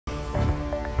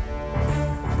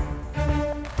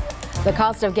The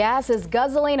cost of gas is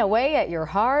guzzling away at your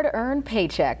hard-earned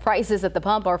paycheck. Prices at the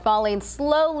pump are falling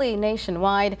slowly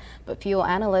nationwide, but fuel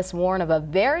analysts warn of a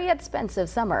very expensive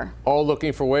summer. All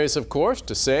looking for ways, of course,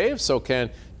 to save. So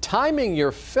can timing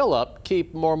your fill-up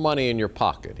keep more money in your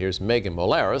pocket? Here's Megan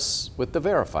Molares with the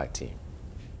Verify team.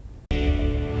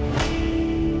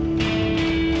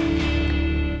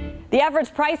 The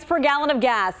average price per gallon of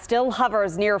gas still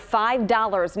hovers near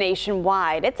 $5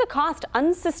 nationwide. It's a cost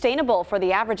unsustainable for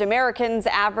the average American's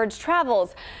average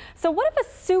travels. So what if a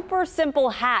super simple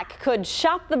hack could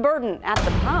shop the burden at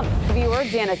the pump? Viewer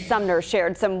Janice Sumner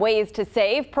shared some ways to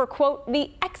save per, quote,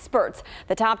 the experts.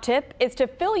 The top tip is to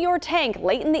fill your tank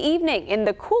late in the evening in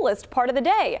the coolest part of the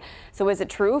day. So is it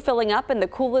true filling up in the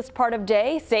coolest part of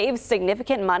day saves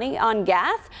significant money on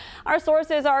gas? Our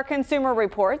sources are Consumer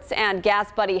Reports and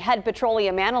Gas Buddy head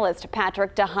petroleum analyst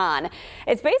Patrick DeHaan.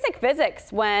 It's basic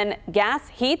physics. When gas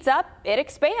heats up, it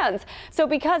expands. So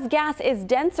because gas is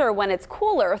denser when it's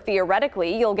cooler,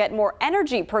 theoretically, you'll get more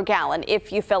energy per gallon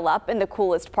if you fill up in the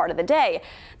coolest part of the day.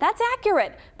 That's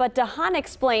accurate, but DeHaan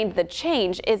explained the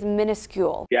change is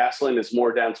minuscule. Gasoline is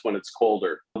more dense when it's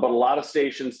colder, but a lot of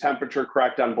stations temperature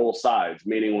correct on both sides,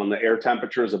 meaning when the air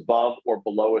temperature is above or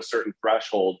below a certain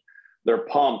threshold, their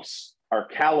pumps are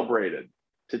calibrated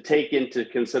to take into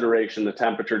consideration the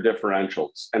temperature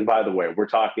differentials. And by the way, we're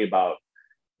talking about,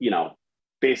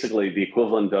 basically the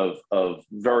equivalent of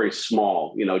very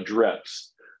small,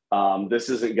 drips. This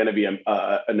isn't going to be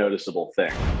a noticeable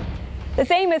thing. The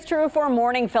same is true for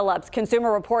morning fill-ups.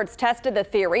 Consumer Reports tested the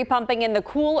theory, pumping in the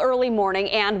cool early morning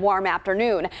and warm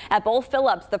afternoon. At both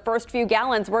fill-ups, the first few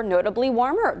gallons were notably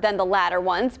warmer than the latter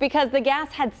ones because the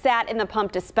gas had sat in the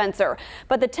pump dispenser.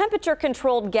 But the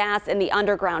temperature-controlled gas in the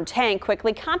underground tank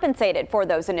quickly compensated for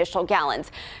those initial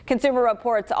gallons. Consumer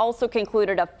Reports also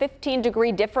concluded a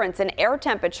 15-degree difference in air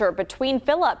temperature between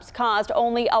fill-ups caused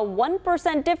only a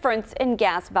 1% difference in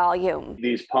gas volume.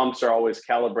 These pumps are always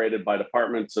calibrated by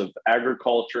departments of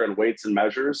agriculture and weights and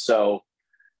measures. So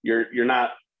you're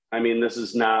not, this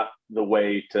is not the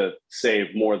way to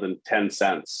save more than 10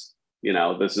 cents.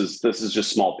 This is just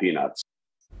small peanuts.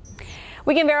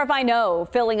 We can verify no,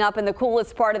 filling up in the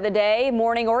coolest part of the day,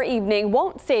 morning or evening,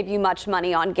 won't save you much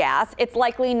money on gas. It's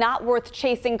likely not worth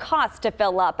chasing costs to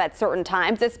fill up at certain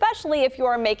times, especially if you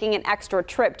are making an extra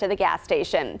trip to the gas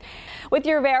station. With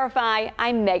your Verify,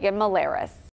 I'm Megan Molares.